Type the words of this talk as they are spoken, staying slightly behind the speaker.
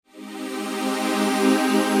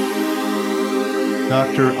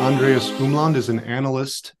Dr. Andreas Umland is an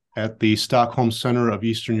analyst at the Stockholm Centre of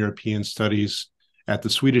Eastern European Studies at the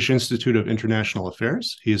Swedish Institute of International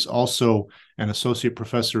Affairs. He is also an associate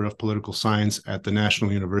professor of political science at the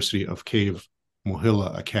National University of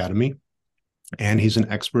Kyiv-Mohyla Academy, and he's an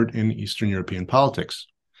expert in Eastern European politics.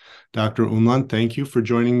 Dr. Umland, thank you for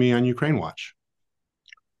joining me on Ukraine Watch.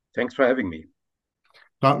 Thanks for having me.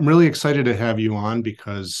 I'm really excited to have you on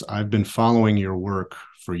because I've been following your work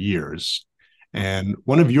for years. And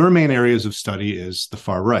one of your main areas of study is the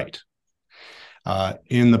far right.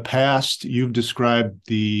 In the past, you've described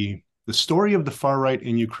the story of the far right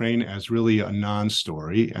in Ukraine as really a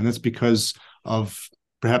non-story, and that's because of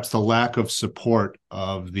perhaps the lack of support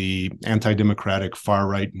of the anti-democratic far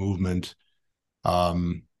right movement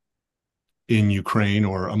in Ukraine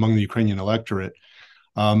or among the Ukrainian electorate,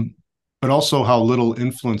 but also how little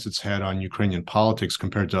influence it's had on Ukrainian politics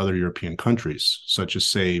compared to other European countries, such as,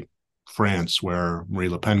 say, France, where Marie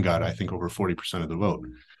Le Pen got, I think, over 40% of the vote.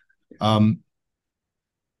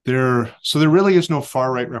 So there really is no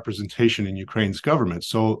far-right representation in Ukraine's government.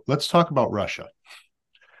 So let's talk about Russia.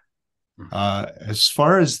 As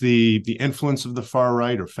far as the influence of the far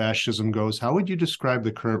right or fascism goes, how would you describe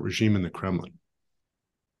the current regime in the Kremlin?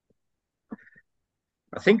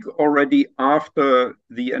 I think already after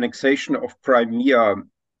the annexation of Crimea,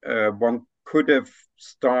 one could have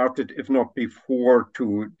started, if not before,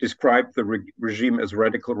 to describe the regime as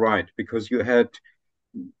radical right, because you had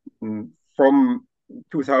from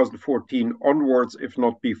 2014 onwards, if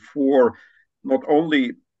not before, not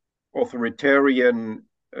only authoritarian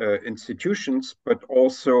institutions, but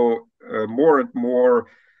also more and more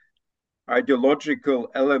ideological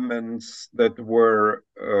elements that were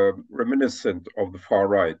reminiscent of the far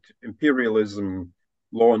right: imperialism,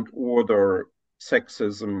 law and order,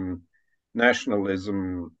 sexism,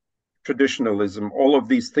 nationalism, traditionalism. All of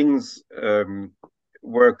these things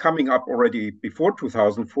were coming up already before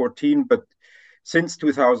 2014, but since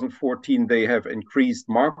 2014 they have increased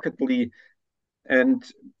markedly. And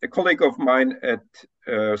a colleague of mine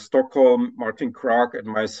at Stockholm, Martin Krag, and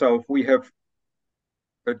myself, we have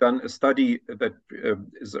done a study that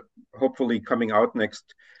is hopefully coming out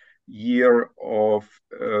next year of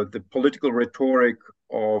the political rhetoric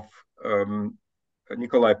of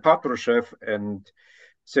Nikolai Patrushev and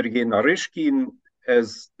Sergei Naryshkin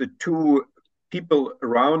as the two people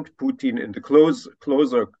around Putin, in the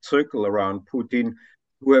closer circle around Putin,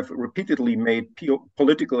 who have repeatedly made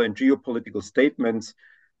political and geopolitical statements.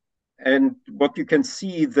 And what you can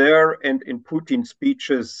see there and in Putin's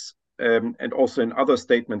speeches and also in other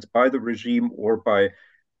statements by the regime or by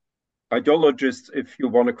ideologists, if you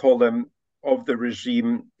want to call them, of the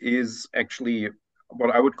regime, is actually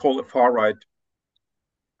what I would call a far-right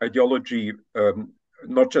ideology,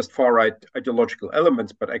 not just far-right ideological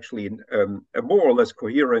elements, but actually a more or less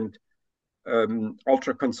coherent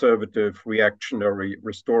ultra-conservative, reactionary,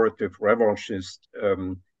 restorative, revanchist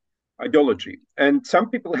ideology. And some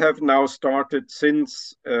people have now started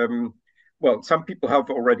since, some people have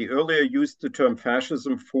already earlier used the term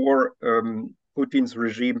fascism for Putin's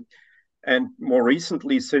regime. And more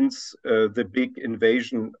recently, since the big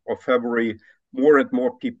invasion of February, more and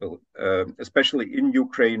more people, especially in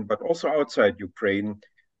Ukraine, but also outside Ukraine,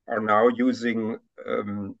 are now using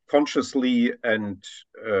consciously and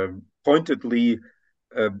pointedly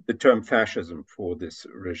the term fascism for this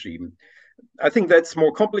regime. I think that's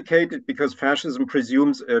more complicated because fascism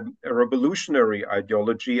presumes a revolutionary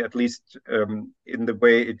ideology, at least in the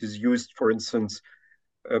way it is used, for instance,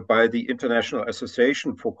 by the International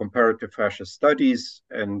Association for Comparative Fascist Studies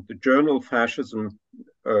and the journal Fascism,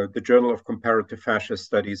 the Journal of Comparative Fascist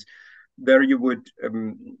Studies. There you would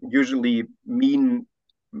usually mean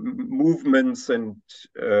movements and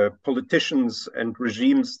politicians and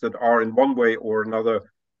regimes that are in one way or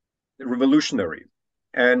another revolutionary.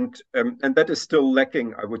 And that is still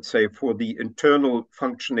lacking, I would say, for the internal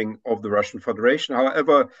functioning of the Russian Federation.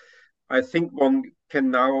 However, I think one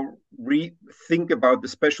can now rethink about the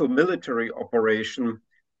special military operation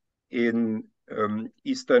in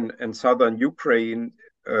eastern and southern Ukraine.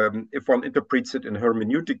 If one interprets it in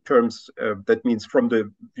hermeneutic terms, that means from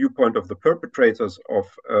the viewpoint of the perpetrators of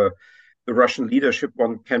the Russian leadership,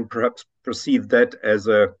 one can perhaps perceive that as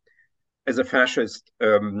a fascist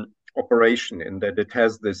operation, in that it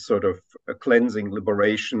has this sort of a cleansing,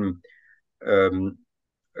 liberation,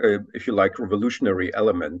 if you like, revolutionary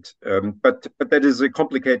element. But that is a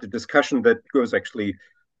complicated discussion that goes actually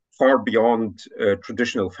far beyond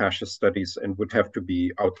traditional fascist studies and would have to be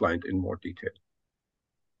outlined in more detail.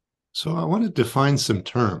 So I want to define some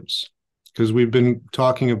terms. because we've been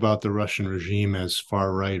talking about the Russian regime as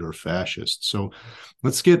far right or fascist. So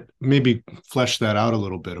let's maybe flesh that out a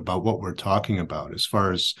little bit about what we're talking about as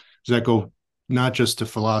far as does that go not just to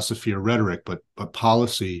philosophy or rhetoric, but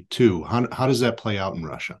policy too. How does that play out in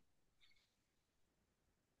Russia?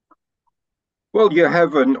 Well, you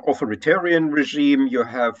have an authoritarian regime, you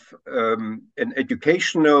have an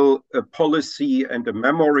educational policy and a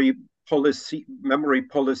memory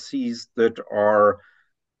policies that are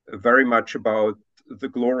very much about the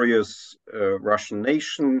glorious Russian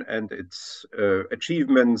nation and its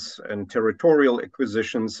achievements and territorial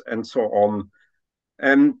acquisitions and so on.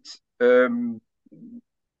 And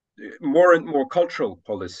more and more cultural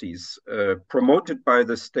policies promoted by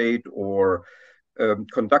the state or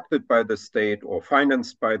conducted by the state or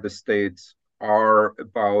financed by the states are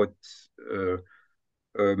about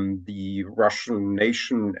the Russian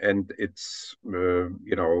nation and its,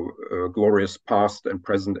 glorious past and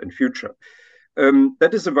present and future.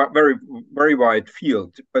 That is a very, very wide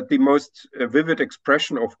field, but the most vivid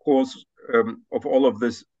expression, of course, of all of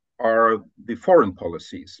this are the foreign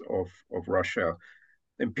policies of Russia.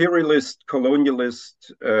 Imperialist,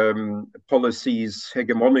 colonialist policies,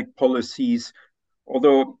 hegemonic policies.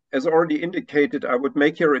 Although, as already indicated, I would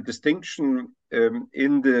make here a distinction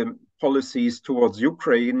in the policies towards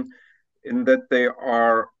Ukraine, in that they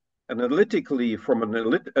are analytically, from an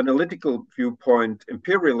analytical viewpoint,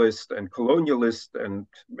 imperialist and colonialist, and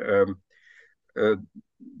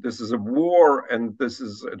this is a war, and this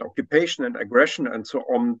is an occupation and aggression, and so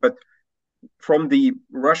on. But from the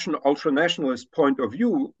Russian ultranationalist point of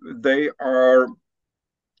view,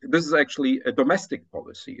 this is actually a domestic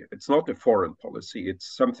policy. It's not a foreign policy.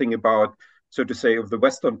 It's something about, so to say, of the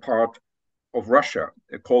western part of Russia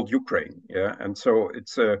called Ukraine. Yeah, and so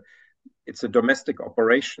it's a domestic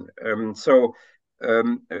operation. And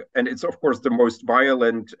it's of course the most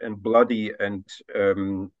violent and bloody and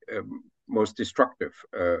most destructive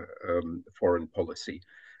foreign policy.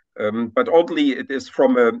 But oddly, it is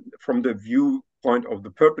from the viewpoint of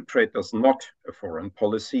the perpetrators not a foreign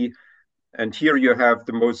policy. And here you have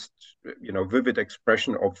the most, vivid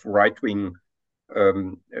expression of right-wing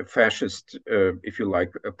fascist, if you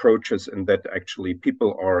like, approaches, in that actually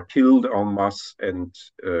people are killed en masse and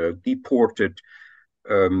deported,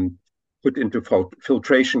 put into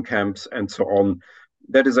filtration camps, and so on.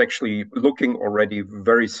 That is actually looking already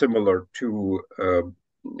very similar to,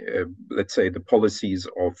 let's say, the policies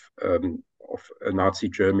of Nazi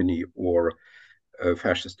Germany or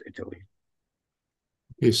fascist Italy.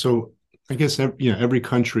 Okay, so I guess every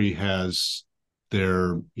country has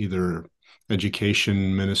their either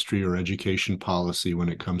education ministry or education policy when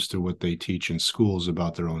it comes to what they teach in schools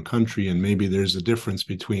about their own country. And maybe there's a difference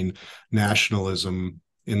between nationalism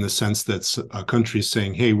in the sense that a country is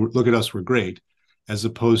saying, hey, look at us, we're great, as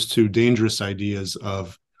opposed to dangerous ideas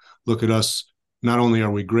of, look at us, not only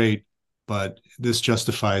are we great, but this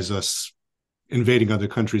justifies us invading other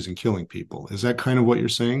countries and killing people. Is that kind of what you're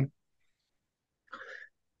saying?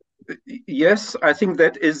 Yes, I think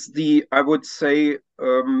that is I would say,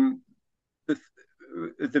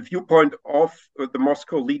 the viewpoint of the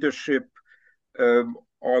Moscow leadership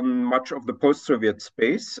on much of the post-Soviet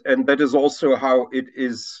space, and that is also how it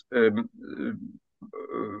is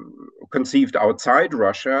conceived outside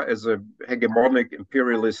Russia as a hegemonic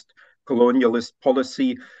imperialist colonialist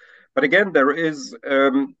policy. But again, there is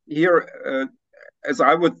here, as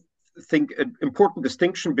I would think, an important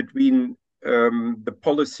distinction between the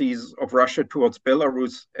policies of Russia towards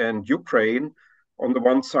Belarus and Ukraine on the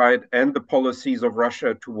one side, and the policies of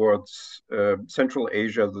Russia towards Central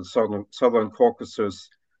Asia, the Southern Caucasus,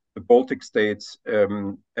 the Baltic states,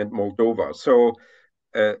 and Moldova. So,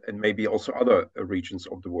 and maybe also other regions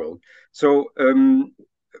of the world. So,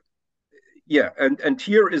 yeah, and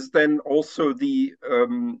here is then also the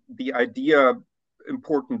idea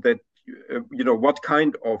important that what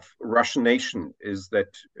kind of Russian nation is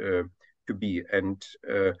that to be, and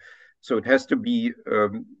so it has to be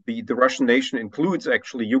the Russian nation includes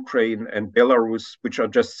actually Ukraine and Belarus, which are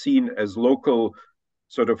just seen as local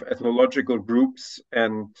sort of ethnological groups,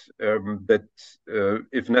 and that,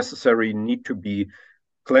 if necessary, need to be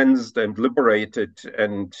cleansed and liberated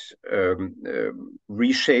and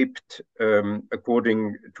reshaped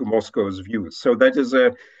according to Moscow's views. So that is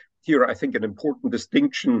here, I think, an important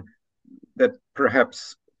distinction that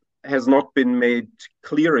perhaps has not been made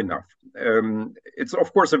clear enough. It's,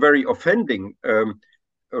 of course, a very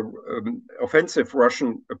offensive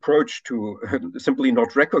Russian approach to simply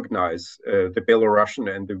not recognize the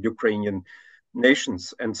Belarusian and the Ukrainian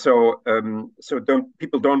nations, and so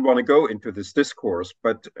people don't want to go into this discourse.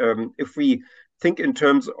 But if we think in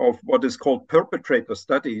terms of what is called perpetrator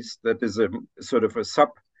studies. That is a sort of a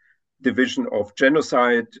subdivision of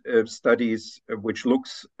genocide studies, which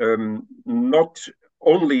looks not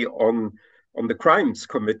only on the crimes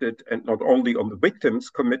committed and not only on the victims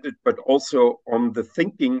committed, but also on the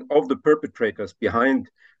thinking of the perpetrators behind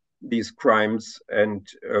these crimes and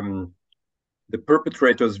the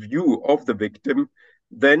perpetrator's view of the victim.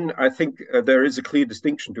 Then I think there is a clear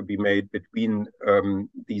distinction to be made between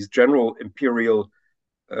these general imperial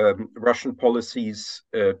Russian policies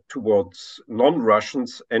towards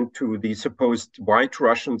non-Russians and to the supposed white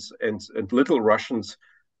Russians and little Russians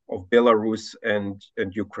of Belarus and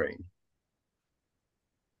Ukraine.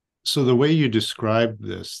 So the way you describe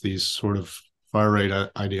this, these sort of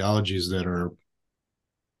far-right ideologies that are,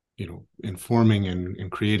 informing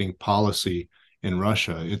and creating policy in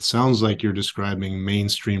Russia, it sounds like you're describing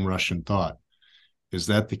mainstream Russian thought. Is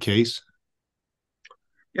that the case?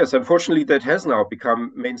 Yes, unfortunately, that has now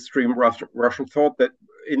become mainstream Russian thought.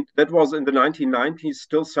 That was in the 1990s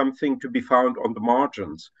still something to be found on the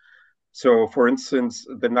margins. So, for instance,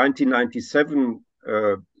 the 1997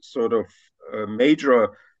 major,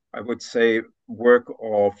 I would say, work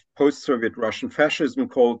of post-Soviet Russian fascism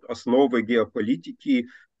called Osnovy Geopolitiki,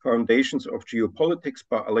 Foundations of Geopolitics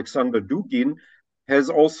by Alexander Dugin, has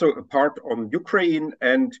also a part on Ukraine.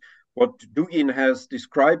 And what Dugin has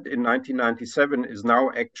described in 1997 is now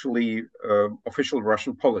actually official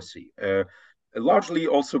Russian policy, largely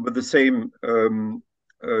also with the same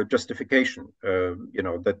justification,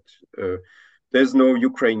 that there's no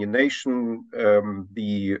Ukrainian nation,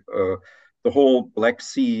 the whole Black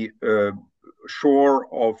Sea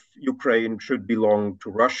shore of Ukraine should belong to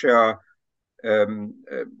Russia.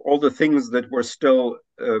 All the things that were still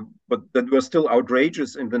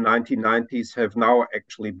outrageous in the 1990s have now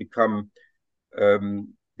actually become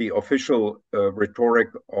the official rhetoric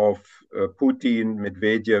of Putin,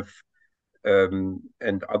 Medvedev,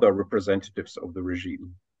 and other representatives of the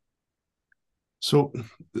regime. So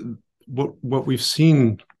what we've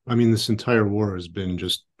seen, this entire war has been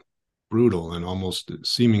just brutal and almost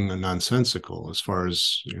seeming nonsensical as far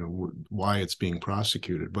as why it's being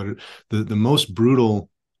prosecuted. But the most brutal,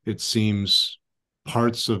 it seems,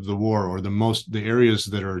 parts of the war, or the areas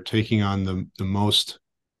that are taking on the most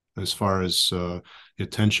as far as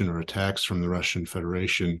attention or attacks from the Russian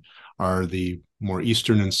Federation, are the more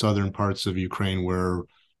eastern and southern parts of Ukraine, where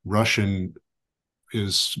Russian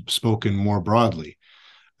is spoken more broadly.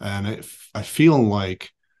 And I feel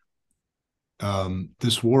like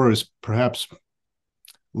this war is perhaps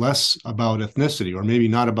less about ethnicity, or maybe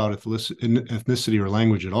not about ethnicity or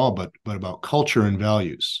language at all, but about culture and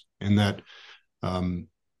values. And that the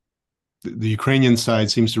Ukrainian side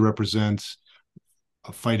seems to represent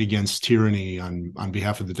a fight against tyranny on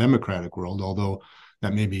behalf of the democratic world, although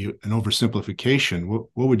that may be an oversimplification.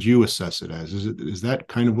 What would you assess it as? Is that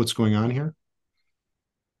kind of what's going on here?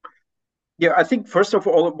 Yeah, I think first of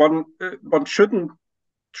all, one shouldn't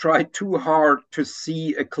try too hard to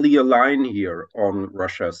see a clear line here on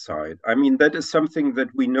Russia's side. That is something that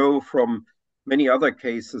we know from many other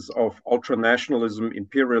cases of ultranationalism,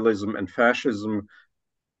 imperialism, and fascism,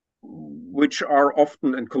 which are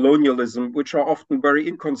often, and colonialism, which are often very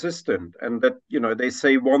inconsistent. And that, they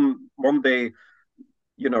say one day,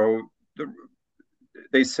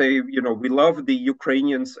 they say, we love the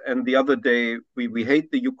Ukrainians, and the other day we hate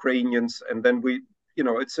the Ukrainians, and then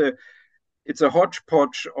it's a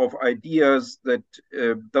hodgepodge of ideas that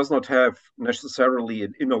does not have necessarily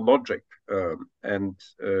an inner logic, and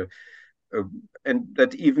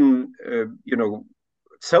that even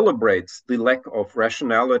celebrates the lack of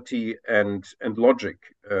rationality and logic,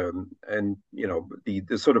 and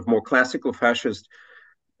the sort of more classical fascist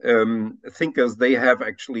thinkers, they have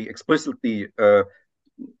actually explicitly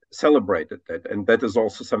celebrated that, and that is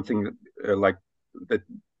also something like that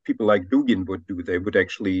people like Dugin would do. They would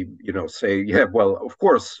actually, say, yeah, well, of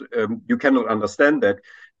course, you cannot understand that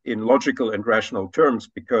in logical and rational terms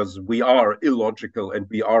because we are illogical and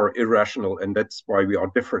we are irrational, and that's why we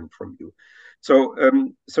are different from you. So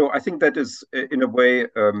I think that is, in a way,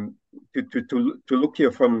 to look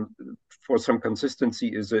here for some consistency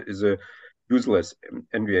is a useless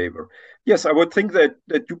endeavor. Yes, I would think that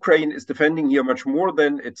Ukraine is defending here much more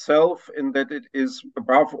than itself, in that it is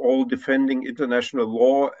above all defending international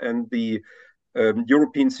law and the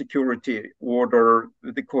European security order,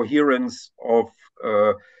 the coherence of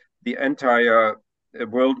the entire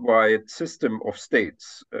worldwide system of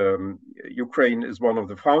states. Ukraine is one of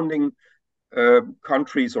the founding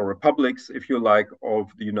countries or republics, if you like,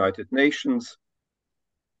 of the United Nations.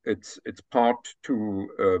 It's part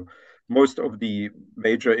to most of the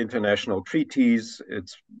major international treaties.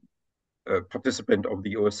 It's a participant of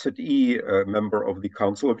the OSCE, a member of the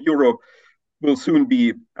Council of Europe, will soon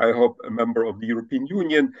be, I hope, a member of the European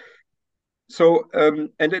Union. So,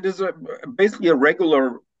 and it is basically a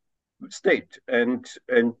regular state, and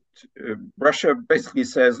Russia basically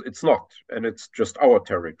says it's not, and it's just our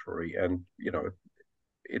territory, and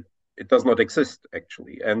it it does not exist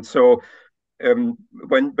actually. And so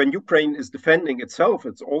when Ukraine is defending itself,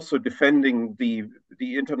 it's also defending the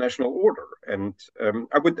international order. And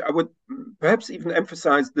I would perhaps even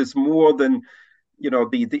emphasize this more than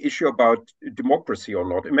the issue about democracy or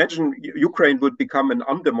not. Imagine Ukraine would become an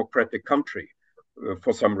undemocratic country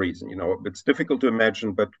for some reason. It's difficult to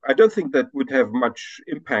imagine, but I don't think that would have much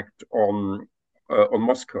impact on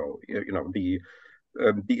Moscow.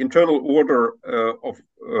 The internal order of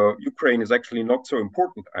Ukraine is actually not so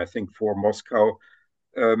important, I think, for Moscow.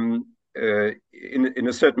 In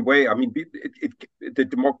a certain way, I mean, the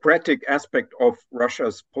democratic aspect of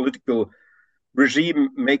Russia's political regime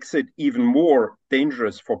makes it even more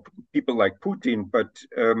dangerous for people like Putin. But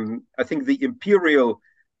I think the imperial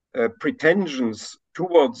pretensions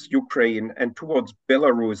towards Ukraine and towards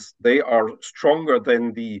Belarus, they are stronger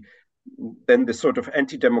than the sort of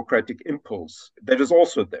anti-democratic impulse that is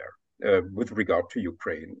also there with regard to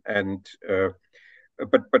Ukraine. And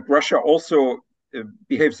but Russia also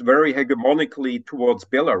behaves very hegemonically towards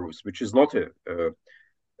Belarus, which is not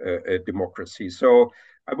a democracy. So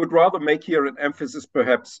I would rather make here an emphasis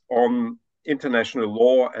perhaps on international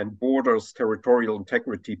law and borders, territorial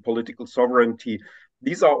integrity, political sovereignty.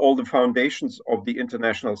 These are all the foundations of the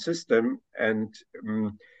international system. And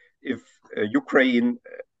if Ukraine,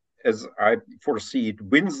 as I foresee it,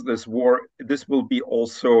 wins this war, this will be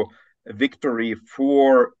also a victory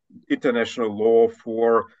for international law,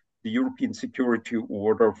 for the European security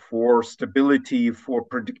order, for stability, for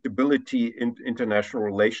predictability in international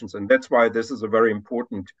relations. And that's why this is a very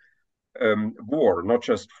important war, not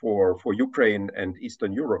just for Ukraine and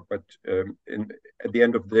Eastern Europe, but at the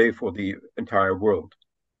end of the day, for the entire world.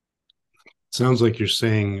 Sounds like you're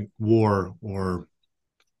saying war, or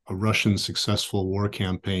a Russian successful war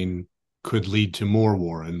campaign, could lead to more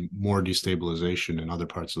war and more destabilization in other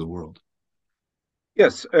parts of the world.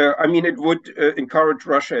 Yes, I mean, it would encourage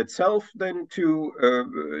Russia itself then to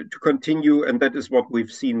continue, and that is what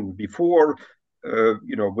we've seen before.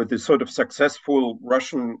 With the sort of successful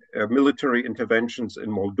Russian military interventions in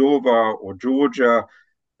Moldova or Georgia,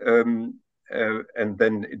 and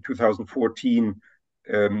then in 2014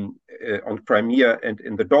 on Crimea and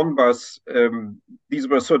in the Donbass. These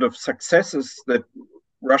were sort of successes that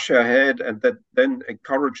Russia had, and that then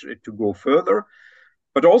encouraged it to go further.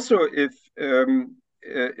 But also, if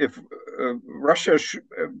Russia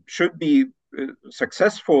should be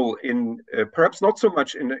successful in perhaps not so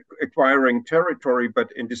much in acquiring territory,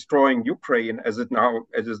 but in destroying Ukraine, as it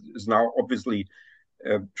is now obviously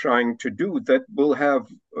trying to do, that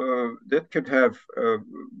could have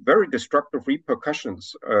very destructive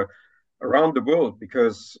repercussions around the world,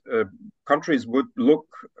 because countries would look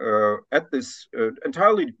at this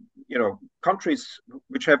entirely, countries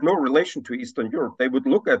which have no relation to Eastern Europe, they would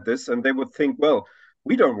look at this and they would think, well,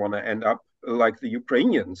 we don't want to end up like the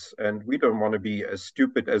Ukrainians, and we don't want to be as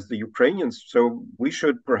stupid as the Ukrainians. So we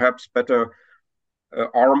should perhaps better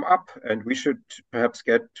arm up, and we should perhaps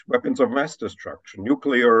get weapons of mass destruction,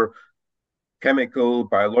 nuclear, chemical,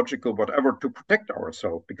 biological, whatever, to protect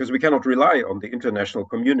ourselves, because we cannot rely on the international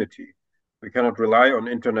community. We cannot rely on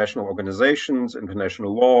international organizations,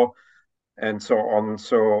 international law, and so on.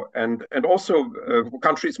 So, and also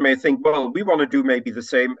countries may think, well, we want to do maybe the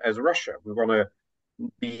same as Russia. We want to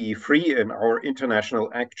be free in our international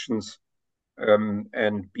actions,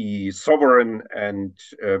 and be sovereign, and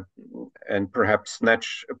perhaps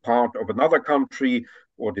snatch a part of another country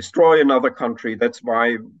or destroy another country. That's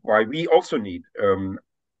why we also need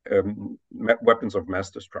weapons of mass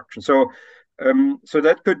destruction. So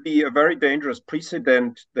that could be a very dangerous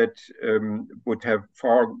precedent that would have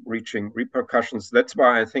far-reaching repercussions. That's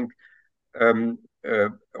why I think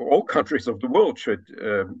all countries of the world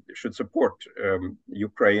should support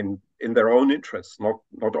Ukraine in their own interests,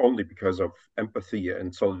 not only because of empathy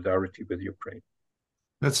and solidarity with Ukraine.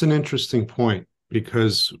 That's an interesting point,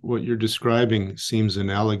 because what you're describing seems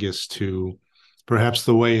analogous to perhaps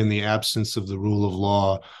the way, in the absence of the rule of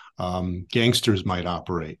law, gangsters might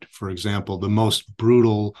operate. For example, the most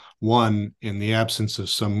brutal one, in the absence of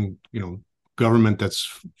some government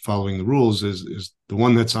that's following the rules, is the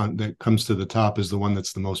one that comes to the top, is the one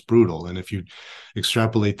that's the most brutal. And if you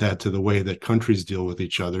extrapolate that to the way that countries deal with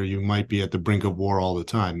each other, you might be at the brink of war all the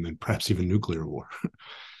time, and perhaps even nuclear war.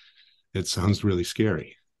 It sounds really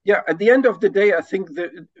scary. Yeah, at the end of the day, I think that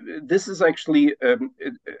this is actually,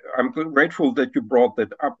 I'm grateful that you brought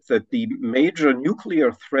that up, that the major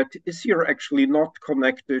nuclear threat is here actually not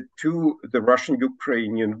connected to the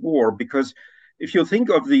Russian-Ukrainian war, because if you think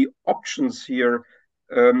of the options here,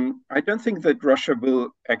 I don't think that Russia will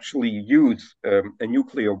actually use a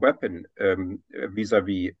nuclear weapon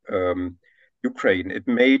vis-a-vis Ukraine. It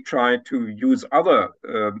may try to use other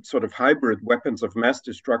sort of hybrid weapons of mass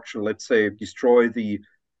destruction, let's say destroy the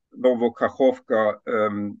Novokakhovka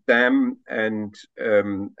dam and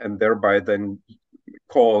thereby then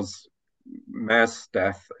cause mass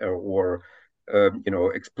death or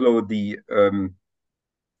explode the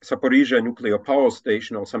Zaporizhia nuclear power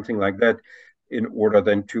station or something like that, in order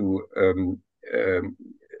then to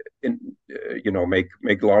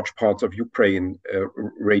make large parts of Ukraine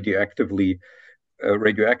radioactive.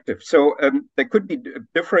 So there could be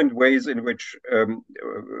different ways in which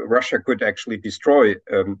Russia could actually destroy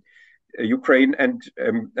Ukraine, and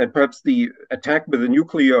perhaps the attack with a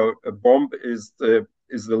nuclear bomb is the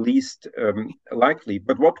least likely.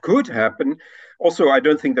 But what could happen? Also, I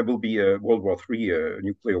don't think there will be a World War III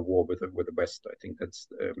nuclear war with the West. I think that's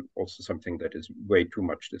also something that is way too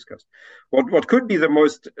much discussed. What could be the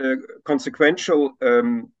most consequential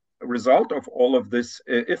result of all of this,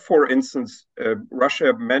 if, for instance,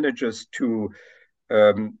 Russia manages to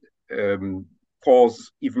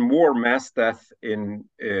cause even more mass death in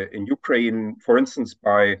Ukraine, for instance,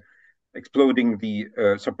 by exploding the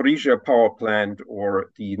Zaporizhia power plant or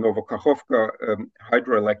the Novokakhovka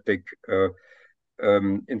hydroelectric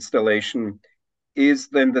installation, is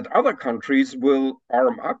then that other countries will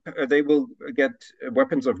arm up. They will get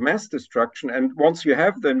weapons of mass destruction, and once you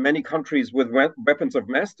have then many countries with weapons of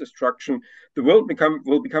mass destruction, the world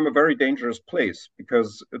will become a very dangerous place,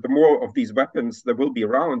 because the more of these weapons there will be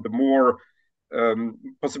around, the more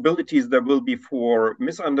possibilities there will be for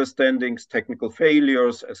misunderstandings, technical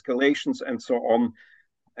failures, escalations, and so on.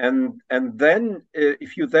 And then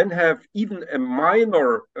if you then have even a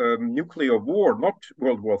minor nuclear war, not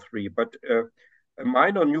World War III, but a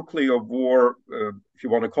minor nuclear war, if you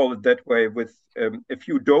want to call it that way, with a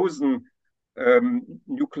few dozen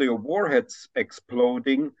nuclear warheads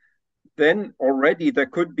exploding, then already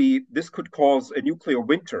this could cause a nuclear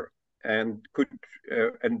winter, and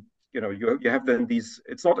you have then these.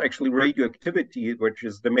 It's not actually radioactivity which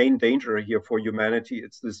is the main danger here for humanity.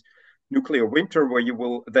 It's this nuclear winter where you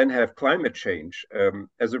will then have climate change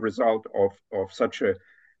as a result of such a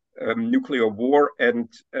nuclear war, and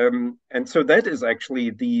so that is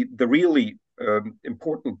actually the really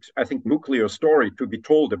important, I think, nuclear story to be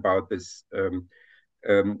told about this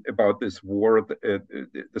war,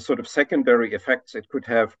 the sort of secondary effects it could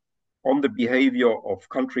have on the behavior of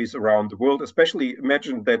countries around the world. Especially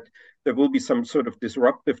imagine that there will be some sort of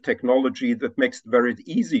disruptive technology that makes it very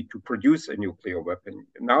easy to produce a nuclear weapon.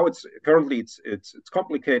 Now it's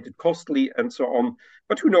complicated, costly, and so on.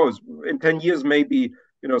 But who knows? In 10 years, maybe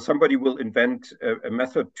somebody will invent a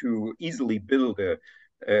method to easily build a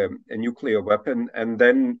nuclear weapon, and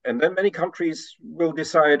then many countries will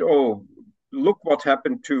decide, oh, look what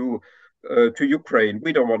happened to Ukraine.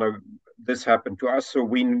 We don't want this happen to us, so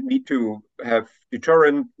we need to have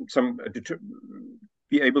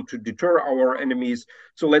be able to deter our enemies.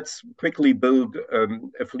 So let's quickly build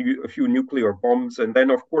a few nuclear bombs, and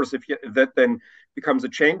then, of course, if that then becomes a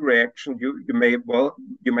chain reaction, you may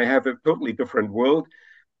have a totally different world.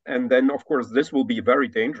 And then, of course, this will be a very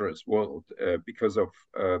dangerous world because of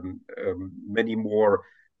many more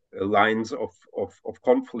lines of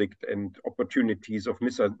conflict and opportunities of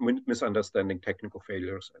misunderstanding, technical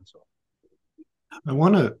failures, and so on. I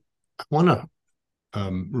want to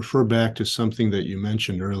refer back to something that you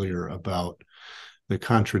mentioned earlier about the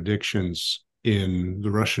contradictions in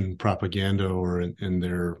the Russian propaganda, or in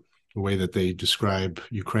their way that they describe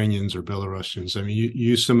Ukrainians or Belarusians. I mean, you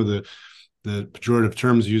use some of the pejorative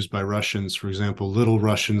terms used by Russians, for example, little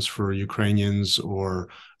Russians for Ukrainians, or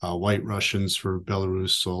white Russians for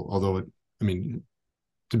Belarus. So, although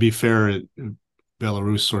to be fair,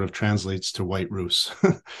 Belarus sort of translates to white Rus.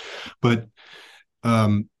 But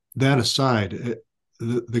that aside,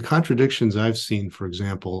 the contradictions I've seen, for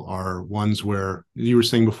example, are ones where you were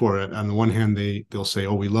saying before, on the one hand, they'll say,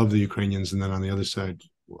 oh, we love the Ukrainians. And then on the other side,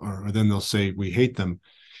 or then they'll say, we hate them.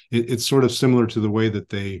 It's sort of similar to the way that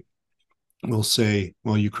they will say,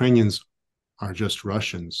 well, Ukrainians are just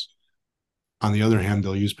Russians. On the other hand,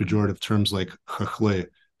 they'll use pejorative terms like chakhle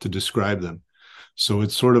to describe them. So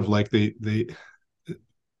it's sort of like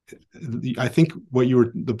I think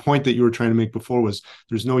the point that you were trying to make before was,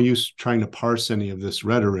 there's no use trying to parse any of this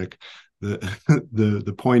rhetoric.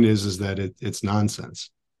 The point is that it's nonsense.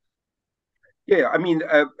 Yeah, I mean,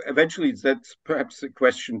 eventually that's perhaps a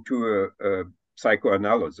question to a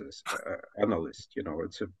psychoanalysis analyst. You know,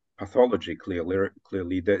 it's a pathology.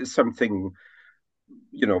 Clearly, there is something,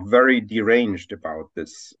 you know, very deranged about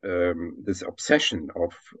this obsession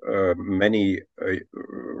of many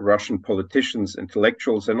Russian politicians,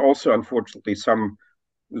 intellectuals, and also, unfortunately, some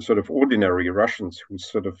sort of ordinary Russians who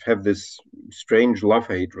sort of have this strange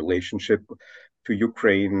love-hate relationship to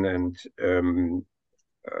Ukraine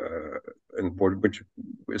uh, and which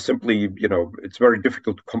is simply, you know, it's very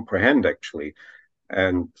difficult to comprehend actually,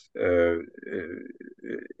 and uh,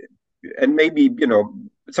 and maybe, you know,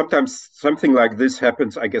 sometimes something like this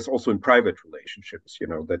happens, I guess, also in private relationships, you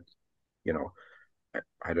know, that, you know,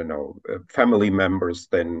 I don't know, family members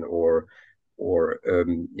then, or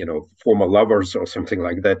you know, former lovers or something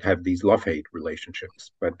like that have these love-hate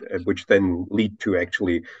relationships, but which then lead to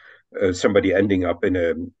actually somebody ending up in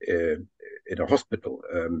a hospital.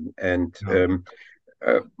 No,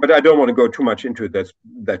 But I don't want to go too much into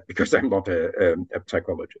that because I'm not a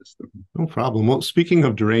psychologist. no problem. Well, speaking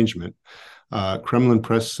of derangement, Kremlin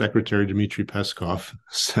press secretary Dmitry Peskov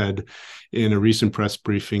said in a recent press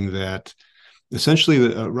briefing that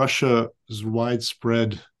essentially Russia's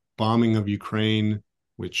widespread bombing of Ukraine,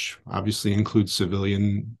 which obviously includes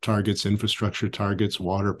civilian targets, infrastructure targets,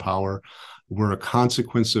 water power, were a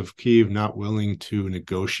consequence of Kyiv not willing to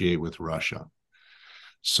negotiate with Russia.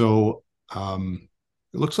 So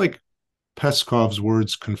it looks like Peskov's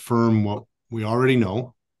words confirm what we already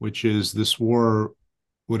know, which is this war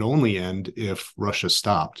would only end if Russia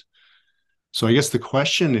stopped. So I guess the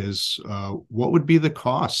question is, what would be the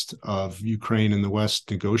cost of Ukraine and the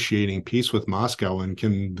West negotiating peace with Moscow? And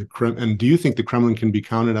and do you think the Kremlin can be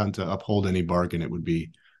counted on to uphold any bargain it would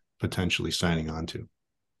be potentially signing on to?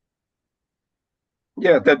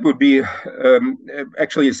 Yeah, that would be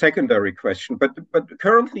actually a secondary question. But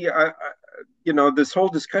currently, you know, this whole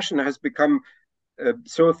discussion has become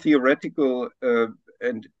so theoretical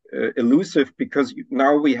and elusive because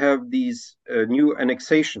now we have these new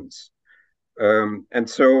annexations. And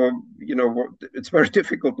so, you know, it's very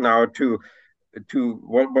difficult now to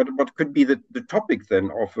what could be the topic then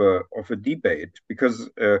of a debate, because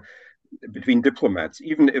between diplomats,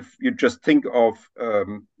 even if you just think of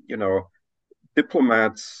you know,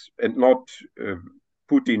 diplomats and not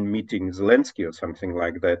Putin meeting Zelensky or something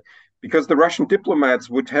like that, because the Russian diplomats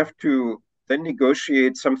would have to then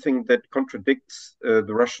negotiate something that contradicts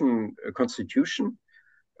the Russian constitution.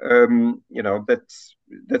 You know,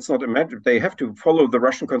 that's not imagined. They have to follow the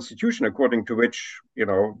Russian constitution, according to which, you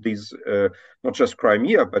know, these not just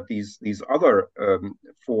Crimea, but these other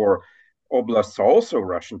four oblasts are also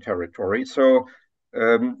Russian territory. So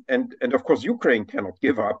and of course Ukraine cannot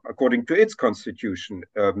give up, according to its constitution,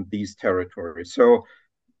 these territories. So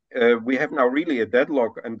we have now really a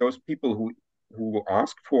deadlock, and those people who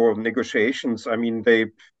ask for negotiations, I mean,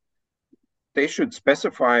 they should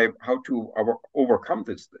specify how to overcome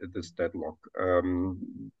this deadlock.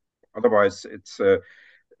 Otherwise, it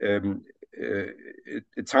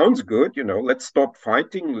sounds good, you know. Let's stop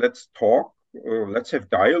fighting. Let's talk. Let's have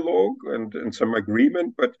dialogue and some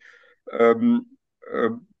agreement. But um, uh,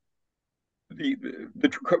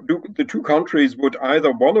 the two countries would,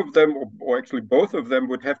 either one of them or actually both of them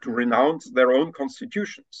would have to renounce their own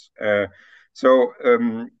constitutions. So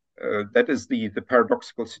that is the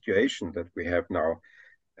paradoxical situation that we have now,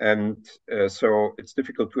 and so it's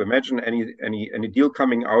difficult to imagine any deal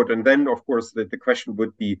coming out. And then, of course, the question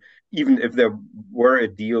would be, even if there were a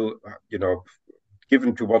deal, you know,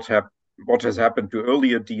 given to what has happened to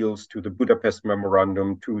earlier deals, to the Budapest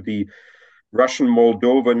Memorandum, to the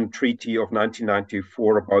Russian-Moldovan Treaty of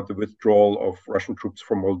 1994 about the withdrawal of Russian troops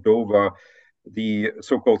from Moldova, the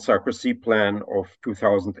so-called Sarkozy Plan of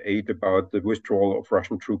 2008 about the withdrawal of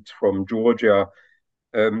Russian troops from Georgia,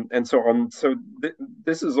 and so on. So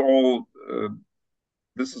this is all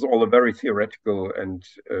a very theoretical and,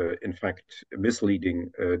 in fact,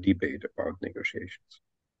 misleading debate about negotiations.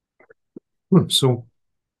 So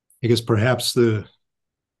I guess perhaps the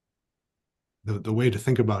way to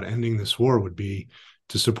think about ending this war would be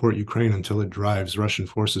to support Ukraine until it drives Russian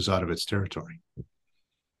forces out of its territory.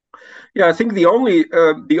 Yeah, I think the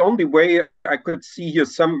only way I could see here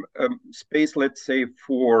some space, let's say,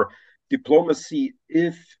 for diplomacy,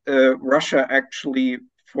 if Russia actually,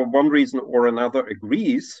 for one reason or another,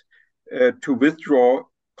 agrees to withdraw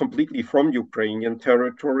completely from Ukrainian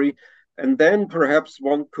territory, and then perhaps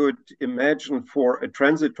one could imagine for a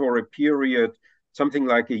transitory period something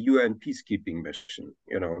like a UN peacekeeping mission,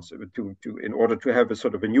 you know, so to in order to have a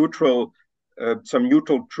sort of a neutral, some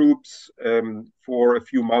neutral troops for a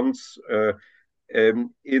few months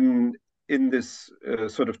in in this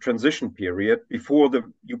sort of transition period before the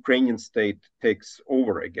Ukrainian state takes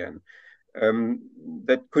over again.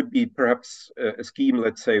 That could be perhaps a scheme,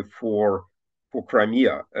 let's say, for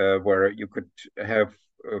Crimea, where you could have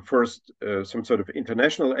first some sort of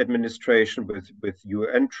international administration with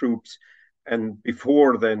UN troops, and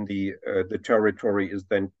before then the territory is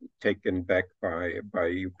then taken back by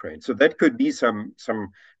Ukraine. So that could be some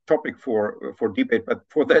topic for debate, but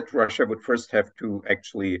for that Russia would first have to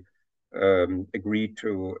actually agree to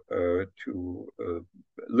a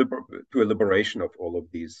liberation of all of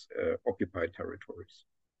these occupied territories.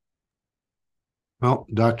 Well,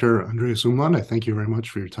 Dr. Andreas Umland, I thank you very much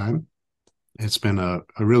for your time. It's been a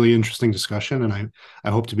really interesting discussion, and I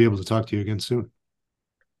hope to be able to talk to you again soon.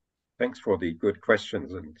 Thanks for the good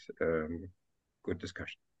questions and good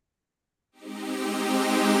discussion.